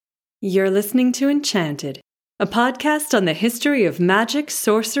You're listening to Enchanted, a podcast on the history of magic,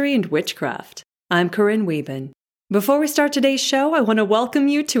 sorcery, and witchcraft. I'm Corinne Wieben. Before we start today's show, I want to welcome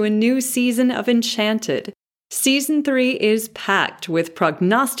you to a new season of Enchanted. Season 3 is packed with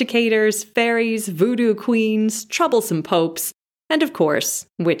prognosticators, fairies, voodoo queens, troublesome popes, and of course,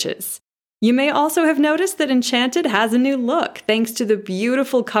 witches. You may also have noticed that Enchanted has a new look thanks to the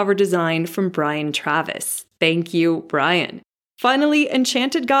beautiful cover design from Brian Travis. Thank you, Brian. Finally,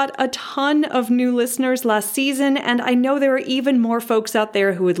 Enchanted got a ton of new listeners last season, and I know there are even more folks out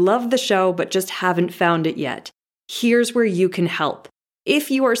there who would love the show but just haven't found it yet. Here's where you can help. If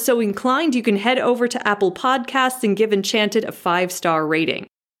you are so inclined, you can head over to Apple Podcasts and give Enchanted a 5-star rating.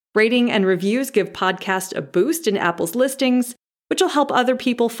 Rating and reviews give podcast a boost in Apple's listings, which will help other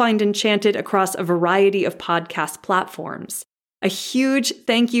people find Enchanted across a variety of podcast platforms. A huge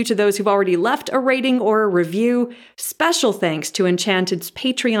thank you to those who've already left a rating or a review. Special thanks to Enchanted's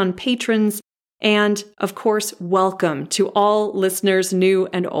Patreon patrons. And, of course, welcome to all listeners new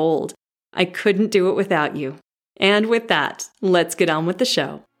and old. I couldn't do it without you. And with that, let's get on with the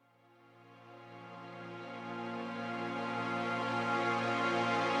show.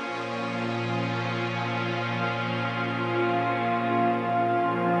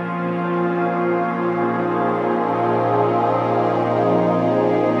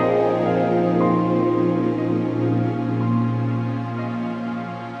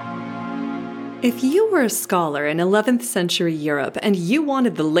 If you were a scholar in 11th century Europe and you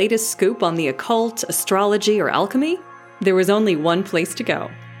wanted the latest scoop on the occult, astrology, or alchemy, there was only one place to go.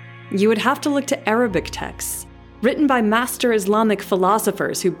 You would have to look to Arabic texts, written by master Islamic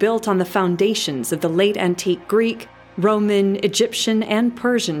philosophers who built on the foundations of the late antique Greek, Roman, Egyptian, and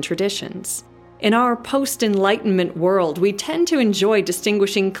Persian traditions. In our post-Enlightenment world, we tend to enjoy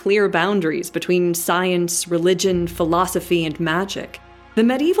distinguishing clear boundaries between science, religion, philosophy, and magic. The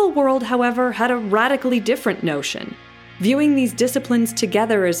medieval world, however, had a radically different notion, viewing these disciplines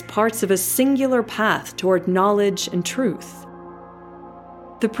together as parts of a singular path toward knowledge and truth.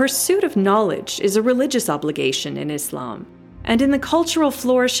 The pursuit of knowledge is a religious obligation in Islam, and in the cultural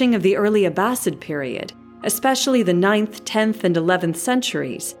flourishing of the early Abbasid period, especially the 9th, 10th, and 11th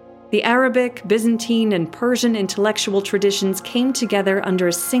centuries, the Arabic, Byzantine, and Persian intellectual traditions came together under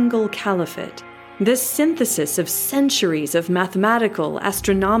a single caliphate. This synthesis of centuries of mathematical,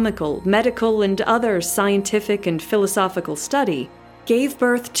 astronomical, medical, and other scientific and philosophical study gave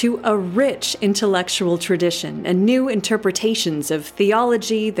birth to a rich intellectual tradition and new interpretations of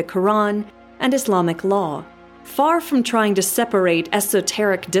theology, the Quran, and Islamic law. Far from trying to separate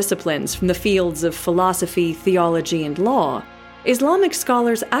esoteric disciplines from the fields of philosophy, theology, and law, Islamic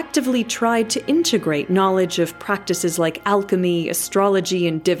scholars actively tried to integrate knowledge of practices like alchemy, astrology,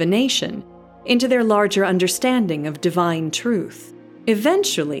 and divination into their larger understanding of divine truth.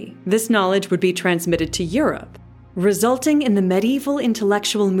 Eventually, this knowledge would be transmitted to Europe, resulting in the medieval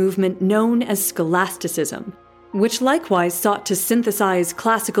intellectual movement known as scholasticism, which likewise sought to synthesize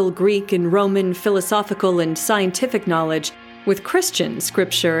classical Greek and Roman philosophical and scientific knowledge with Christian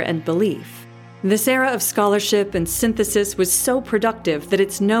scripture and belief. This era of scholarship and synthesis was so productive that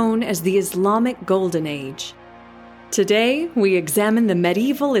it's known as the Islamic Golden Age. Today, we examine the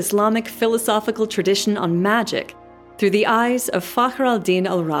medieval Islamic philosophical tradition on magic through the eyes of Fakhr al-Din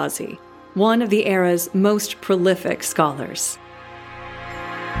al-Razi, one of the era's most prolific scholars.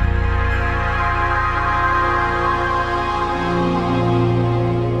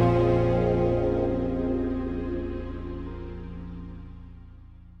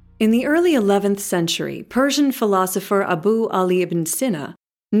 In the early 11th century, Persian philosopher Abu Ali ibn Sina,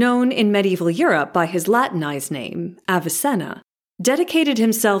 known in medieval Europe by his Latinized name, Avicenna, dedicated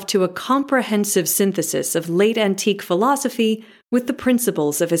himself to a comprehensive synthesis of late antique philosophy with the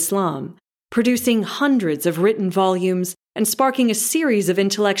principles of Islam, producing hundreds of written volumes and sparking a series of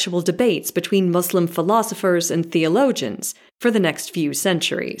intellectual debates between Muslim philosophers and theologians for the next few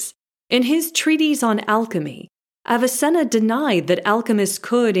centuries. In his treatise on alchemy, Avicenna denied that alchemists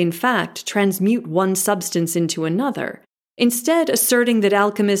could, in fact, transmute one substance into another, instead asserting that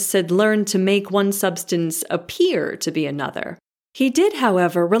alchemists had learned to make one substance appear to be another. He did,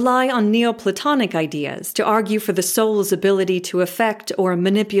 however, rely on Neoplatonic ideas to argue for the soul's ability to affect or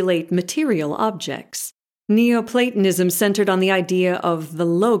manipulate material objects. Neoplatonism centered on the idea of the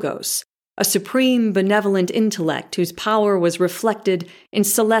Logos, a supreme benevolent intellect whose power was reflected in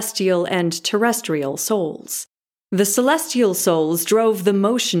celestial and terrestrial souls. The celestial souls drove the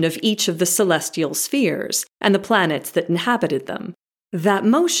motion of each of the celestial spheres and the planets that inhabited them. That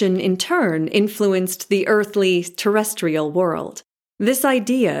motion, in turn, influenced the earthly, terrestrial world. This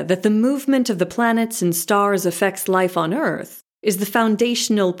idea that the movement of the planets and stars affects life on Earth is the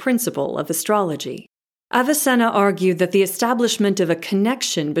foundational principle of astrology. Avicenna argued that the establishment of a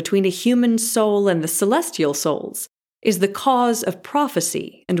connection between a human soul and the celestial souls is the cause of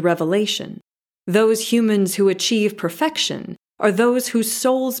prophecy and revelation. Those humans who achieve perfection are those whose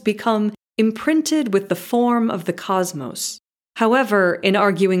souls become imprinted with the form of the cosmos. However, in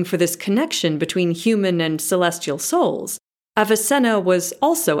arguing for this connection between human and celestial souls, Avicenna was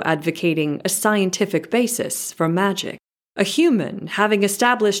also advocating a scientific basis for magic. A human, having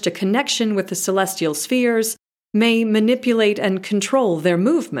established a connection with the celestial spheres, may manipulate and control their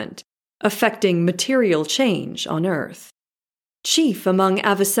movement, affecting material change on Earth. Chief among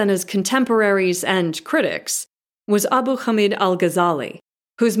Avicenna's contemporaries and critics was Abu Hamid al-Ghazali,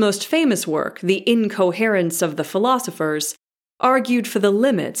 whose most famous work, The Incoherence of the Philosophers, argued for the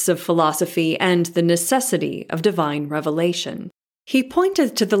limits of philosophy and the necessity of divine revelation. He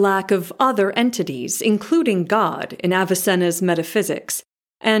pointed to the lack of other entities, including God, in Avicenna's metaphysics,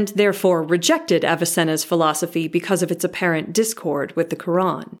 and therefore rejected Avicenna's philosophy because of its apparent discord with the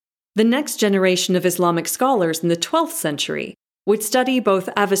Quran. The next generation of Islamic scholars in the 12th century would study both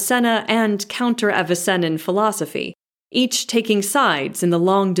Avicenna and counter-Avicennan philosophy, each taking sides in the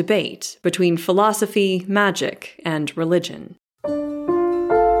long debate between philosophy, magic, and religion.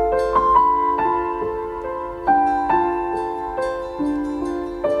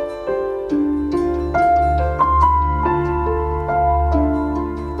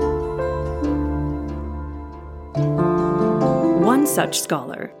 One such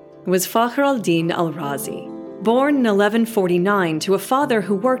scholar was Fakhr al-Din al-Razi. Born in 1149 to a father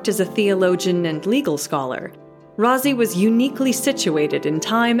who worked as a theologian and legal scholar, Razi was uniquely situated in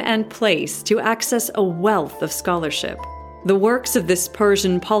time and place to access a wealth of scholarship. The works of this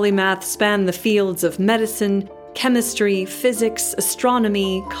Persian polymath span the fields of medicine, chemistry, physics,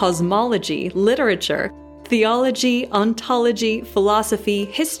 astronomy, cosmology, literature, theology, ontology, philosophy,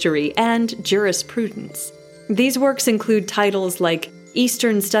 history, and jurisprudence. These works include titles like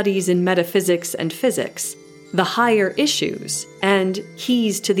Eastern Studies in Metaphysics and Physics, The Higher Issues, and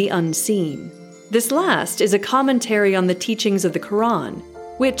Keys to the Unseen. This last is a commentary on the teachings of the Quran,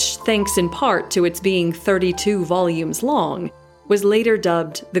 which, thanks in part to its being 32 volumes long, was later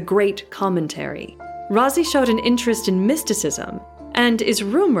dubbed the Great Commentary. Razi showed an interest in mysticism and is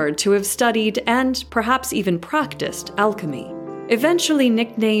rumored to have studied and perhaps even practiced alchemy. Eventually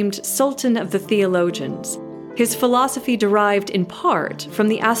nicknamed Sultan of the Theologians, his philosophy derived in part from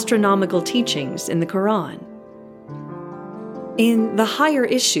the astronomical teachings in the Quran. In The Higher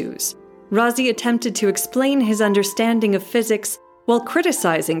Issues, Razi attempted to explain his understanding of physics while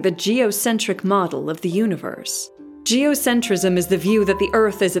criticizing the geocentric model of the universe. Geocentrism is the view that the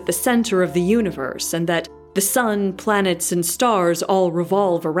Earth is at the center of the universe and that the sun, planets, and stars all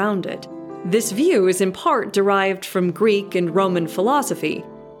revolve around it. This view is in part derived from Greek and Roman philosophy,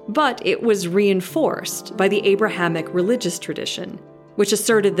 but it was reinforced by the Abrahamic religious tradition, which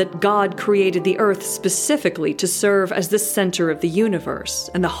asserted that God created the Earth specifically to serve as the center of the universe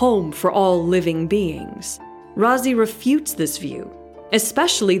and the home for all living beings. Razi refutes this view,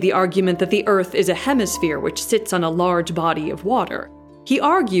 especially the argument that the Earth is a hemisphere which sits on a large body of water. He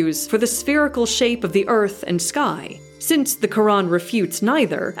argues for the spherical shape of the Earth and sky, since the Quran refutes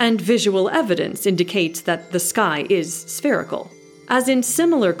neither, and visual evidence indicates that the sky is spherical. As in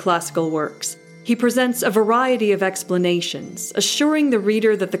similar classical works, he presents a variety of explanations, assuring the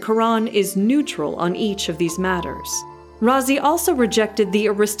reader that the Quran is neutral on each of these matters. Razi also rejected the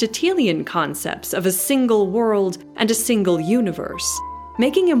Aristotelian concepts of a single world and a single universe,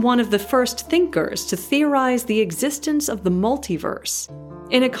 making him one of the first thinkers to theorize the existence of the multiverse.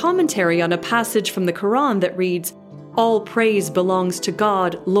 In a commentary on a passage from the Quran that reads, "All praise belongs to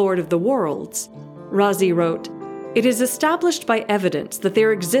God, Lord of the worlds," Razi wrote, "It is established by evidence that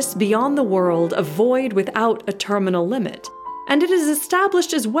there exists beyond the world a void without a terminal limit, and it is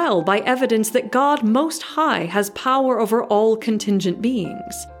established as well by evidence that God Most High has power over all contingent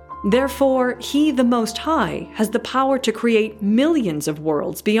beings. Therefore, He, the Most High, has the power to create millions of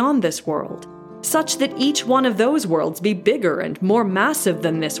worlds beyond this world, such that each one of those worlds be bigger and more massive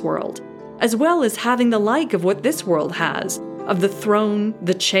than this world, as well as having the like of what this world has, of the throne,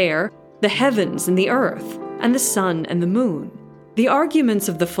 the chair, the heavens and the earth, and the sun and the moon. The arguments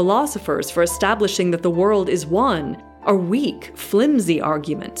of the philosophers for establishing that the world is one are weak, flimsy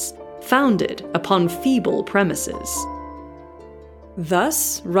arguments, founded upon feeble premises."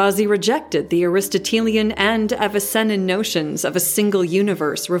 Thus, Razi rejected the Aristotelian and Avicennan notions of a single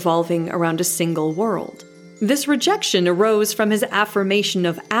universe revolving around a single world. This rejection arose from his affirmation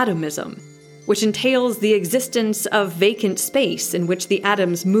of atomism, which entails the existence of vacant space in which the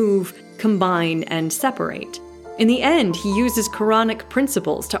atoms move, combine, and separate. In the end, he uses Quranic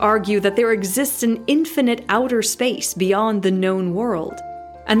principles to argue that there exists an infinite outer space beyond the known world,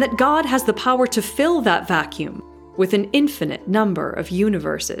 and that God has the power to fill that vacuum with an infinite number of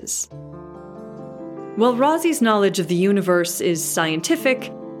universes. While Razi's knowledge of the universe is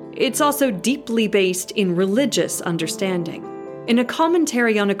scientific, it's also deeply based in religious understanding. In a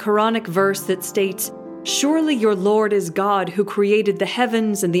commentary on a Quranic verse that states, "Surely your Lord is God who created the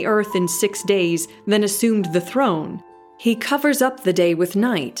heavens and the earth in 6 days, then assumed the throne. He covers up the day with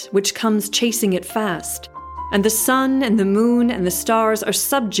night, which comes chasing it fast. And the sun and the moon and the stars are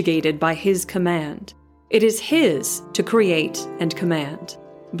subjugated by his command. It is his to create and command.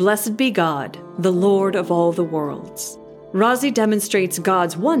 Blessed be God, the Lord of all the worlds." Razi demonstrates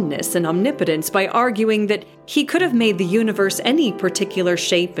God's oneness and omnipotence by arguing that he could have made the universe any particular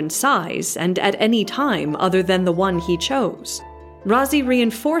shape and size, and at any time other than the one he chose. Razi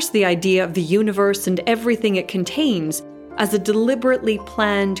reinforced the idea of the universe and everything it contains as a deliberately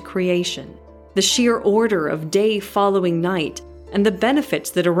planned creation. The sheer order of day following night and the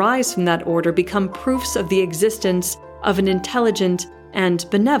benefits that arise from that order become proofs of the existence of an intelligent and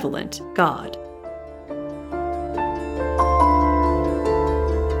benevolent God.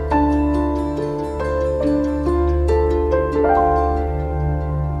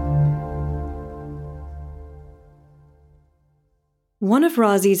 One of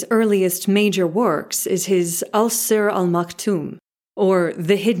Razi's earliest major works is his Al-Sir al-Maktoum, or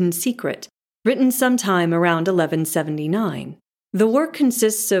The Hidden Secret, written sometime around 1179. The work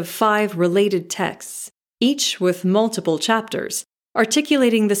consists of 5 related texts, each with multiple chapters,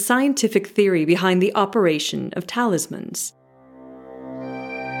 articulating the scientific theory behind the operation of talismans.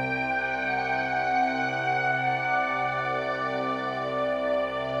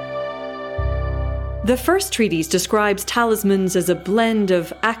 The first treatise describes talismans as a blend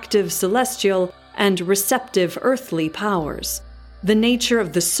of active celestial and receptive earthly powers, the nature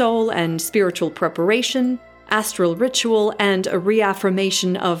of the soul and spiritual preparation, astral ritual, and a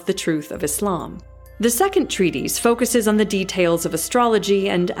reaffirmation of the truth of Islam. The second treatise focuses on the details of astrology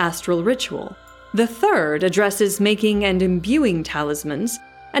and astral ritual. The third addresses making and imbuing talismans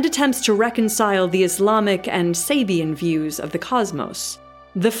and attempts to reconcile the Islamic and Sabian views of the cosmos.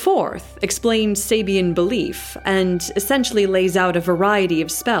 The fourth explains Sabian belief and essentially lays out a variety of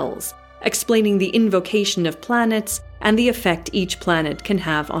spells, explaining the invocation of planets and the effect each planet can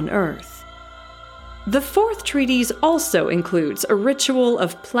have on Earth. The fourth treatise also includes a ritual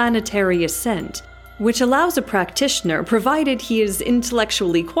of planetary ascent, which allows a practitioner, provided he is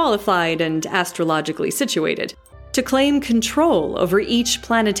intellectually qualified and astrologically situated, to claim control over each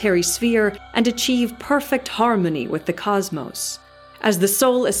planetary sphere and achieve perfect harmony with the cosmos. As the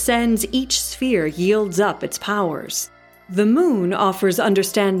soul ascends, each sphere yields up its powers. The moon offers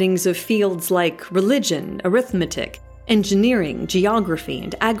understandings of fields like religion, arithmetic, engineering, geography,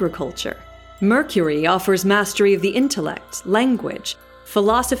 and agriculture. Mercury offers mastery of the intellect, language,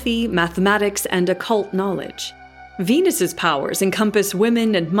 philosophy, mathematics, and occult knowledge. Venus's powers encompass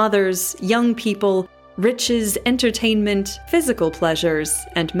women and mothers, young people, riches, entertainment, physical pleasures,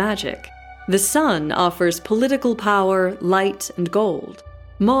 and magic. The sun offers political power, light, and gold.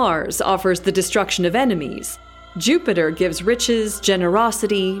 Mars offers the destruction of enemies. Jupiter gives riches,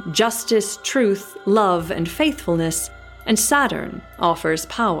 generosity, justice, truth, love, and faithfulness. And Saturn offers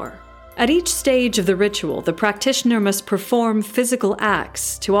power. At each stage of the ritual, the practitioner must perform physical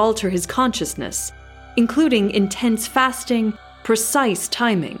acts to alter his consciousness, including intense fasting, precise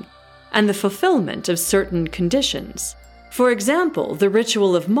timing, and the fulfillment of certain conditions. For example, the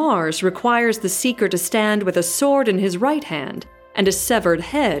ritual of Mars requires the seeker to stand with a sword in his right hand and a severed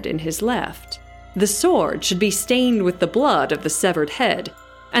head in his left. The sword should be stained with the blood of the severed head,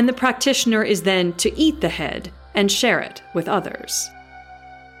 and the practitioner is then to eat the head and share it with others.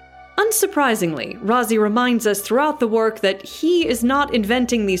 Unsurprisingly, Razi reminds us throughout the work that he is not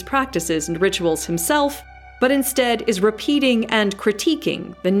inventing these practices and rituals himself, but instead is repeating and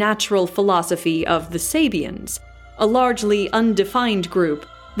critiquing the natural philosophy of the Sabians, a largely undefined group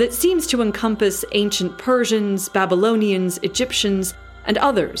that seems to encompass ancient Persians, Babylonians, Egyptians, and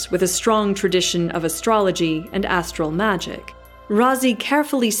others with a strong tradition of astrology and astral magic. Razi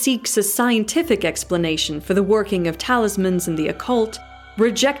carefully seeks a scientific explanation for the working of talismans and the occult,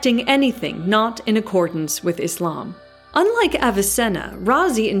 rejecting anything not in accordance with Islam. Unlike Avicenna,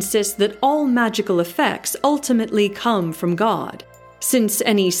 Razi insists that all magical effects ultimately come from God, since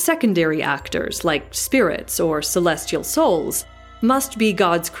any secondary actors, like spirits or celestial souls, must be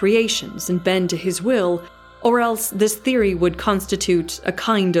God's creations and bend to his will, or else this theory would constitute a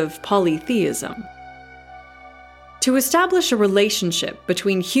kind of polytheism. To establish a relationship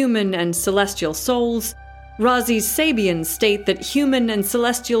between human and celestial souls, Razi's Sabians state that human and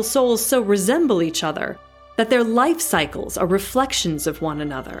celestial souls so resemble each other that their life cycles are reflections of one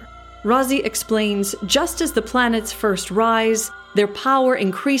another. Razi explains, just as the planets first rise, their power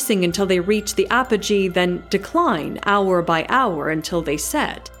increasing until they reach the apogee, then decline hour by hour until they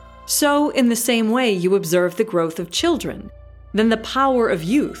set. So, in the same way, you observe the growth of children, then the power of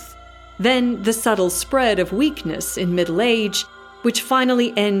youth, then the subtle spread of weakness in middle age, which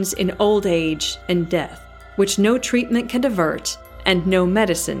finally ends in old age and death, which no treatment can avert and no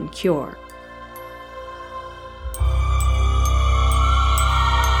medicine cure.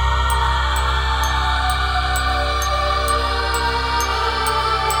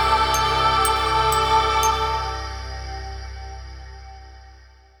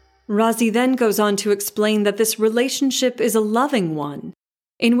 Razi then goes on to explain that this relationship is a loving one,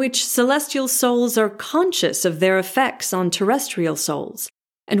 in which celestial souls are conscious of their effects on terrestrial souls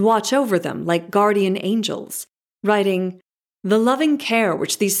and watch over them like guardian angels, writing, "The loving care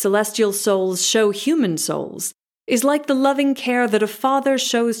which these celestial souls show human souls is like the loving care that a father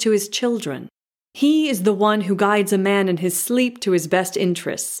shows to his children. He is the one who guides a man in his sleep to his best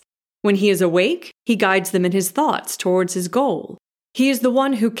interests. When he is awake, he guides them in his thoughts towards his goal. He is the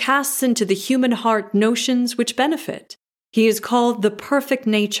one who casts into the human heart notions which benefit. He is called the perfect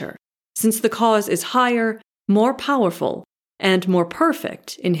nature, since the cause is higher, more powerful, and more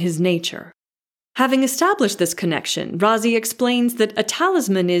perfect in his nature." Having established this connection, Razi explains that a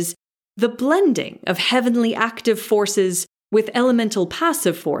talisman is the blending of heavenly active forces with elemental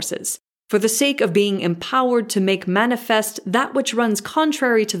passive forces, for the sake of being empowered to make manifest that which runs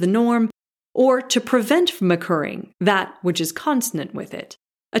contrary to the norm, or to prevent from occurring that which is consonant with it.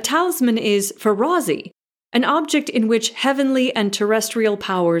 A talisman is, for Razi, an object in which heavenly and terrestrial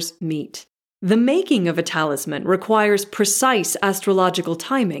powers meet. The making of a talisman requires precise astrological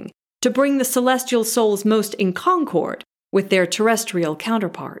timing to bring the celestial souls most in concord with their terrestrial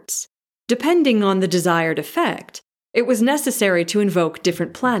counterparts. Depending on the desired effect, it was necessary to invoke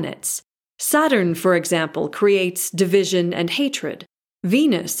different planets. Saturn, for example, creates division and hatred.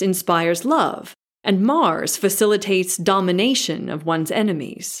 Venus inspires love, and Mars facilitates domination of one's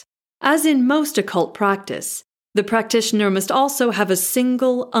enemies. As in most occult practice, the practitioner must also have a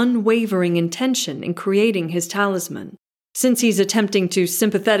single, unwavering intention in creating his talisman. Since he's attempting to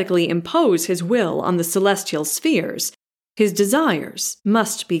sympathetically impose his will on the celestial spheres, his desires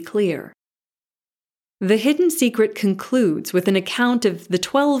must be clear. The Hidden Secret concludes with an account of the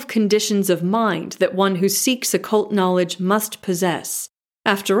 12 conditions of mind that one who seeks occult knowledge must possess.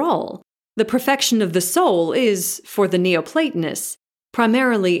 After all, the perfection of the soul is, for the Neoplatonists,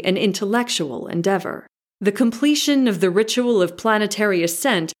 primarily an intellectual endeavor. The completion of the ritual of planetary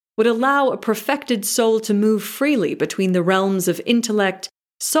ascent would allow a perfected soul to move freely between the realms of intellect,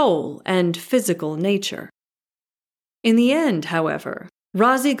 soul, and physical nature. In the end, however,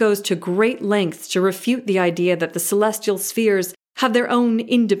 Razi goes to great lengths to refute the idea that the celestial spheres have their own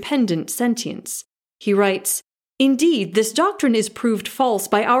independent sentience. He writes, "Indeed, this doctrine is proved false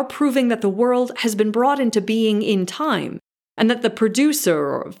by our proving that the world has been brought into being in time, and that the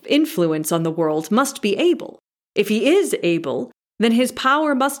producer of influence on the world must be able. If he is able, then his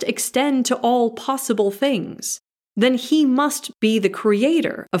power must extend to all possible things. Then he must be the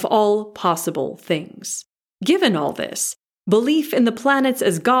creator of all possible things. Given all this, belief in the planets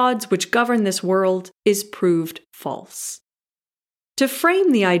as gods which govern this world is proved false." To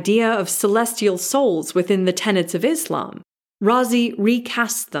frame the idea of celestial souls within the tenets of Islam, Razi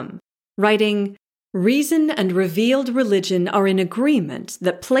recasts them, writing, "Reason and revealed religion are in agreement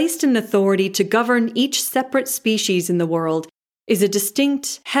that placed in authority to govern each separate species in the world is a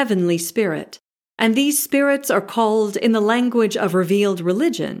distinct heavenly spirit, and these spirits are called, in the language of revealed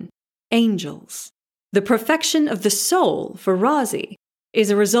religion, angels. The perfection of the soul, for Razi, is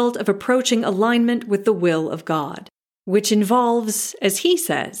a result of approaching alignment with the will of God, which involves, as he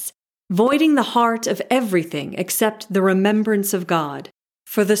says, voiding the heart of everything except the remembrance of God.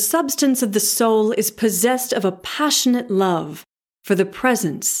 For the substance of the soul is possessed of a passionate love for the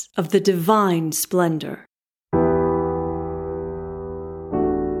presence of the divine splendor."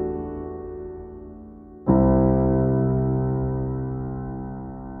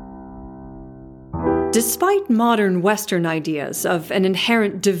 Despite modern Western ideas of an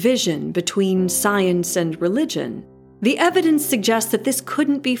inherent division between science and religion, the evidence suggests that this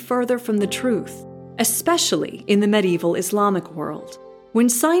couldn't be further from the truth, especially in the medieval Islamic world. When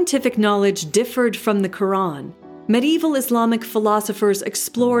scientific knowledge differed from the Quran, medieval Islamic philosophers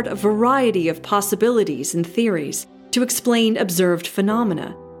explored a variety of possibilities and theories to explain observed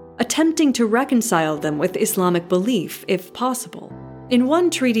phenomena, attempting to reconcile them with Islamic belief if possible. In one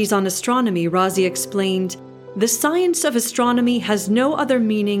treatise on astronomy, Razi explained, the science of astronomy has no other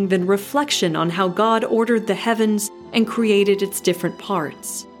meaning than reflection on how God ordered the heavens and created its different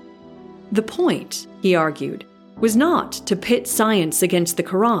parts. The point, he argued, was not to pit science against the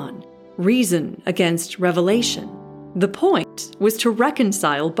Quran, reason against revelation. The point was to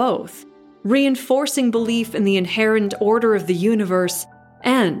reconcile both, reinforcing belief in the inherent order of the universe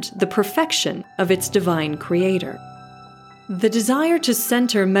and the perfection of its divine creator. The desire to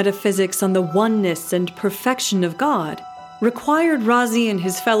center metaphysics on the oneness and perfection of God required Razi and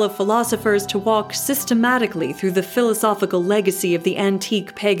his fellow philosophers to walk systematically through the philosophical legacy of the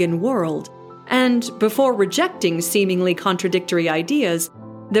antique pagan world, and before rejecting seemingly contradictory ideas,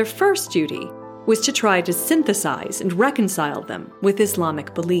 their first duty was to try to synthesize and reconcile them with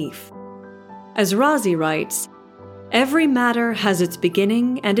Islamic belief. As Razi writes, "Every matter has its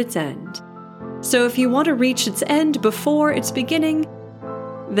beginning and its end. So if you want to reach its end before its beginning,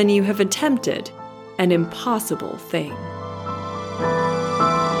 then you have attempted an impossible thing."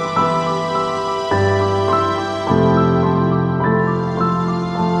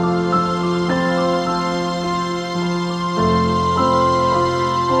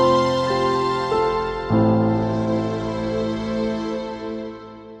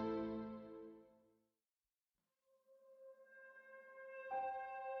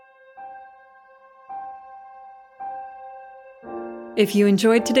 If you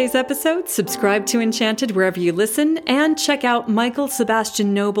enjoyed today's episode, subscribe to Enchanted wherever you listen, and check out Michael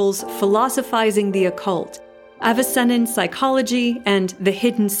Sebastian Noble's Philosophizing the Occult, Avicennan Psychology, and The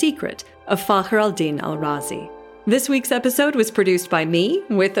Hidden Secret of Fakhr al-Din al-Razi. This week's episode was produced by me,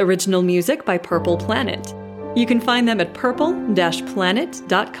 with original music by Purple Planet. You can find them at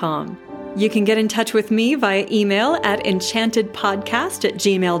purple-planet.com. You can get in touch with me via email at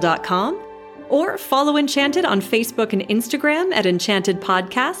enchantedpodcast@gmail.com, or follow Enchanted on Facebook and Instagram at Enchanted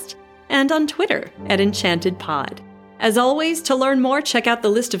Podcast, and on Twitter at Enchanted Pod. As always, to learn more, check out the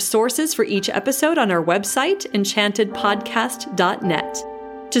list of sources for each episode on our website, enchantedpodcast.net.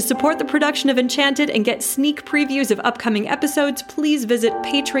 To support the production of Enchanted and get sneak previews of upcoming episodes, please visit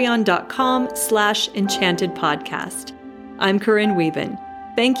patreon.com/enchantedpodcast. I'm Corinne Wieben.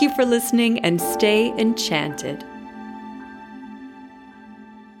 Thank you for listening, and stay enchanted.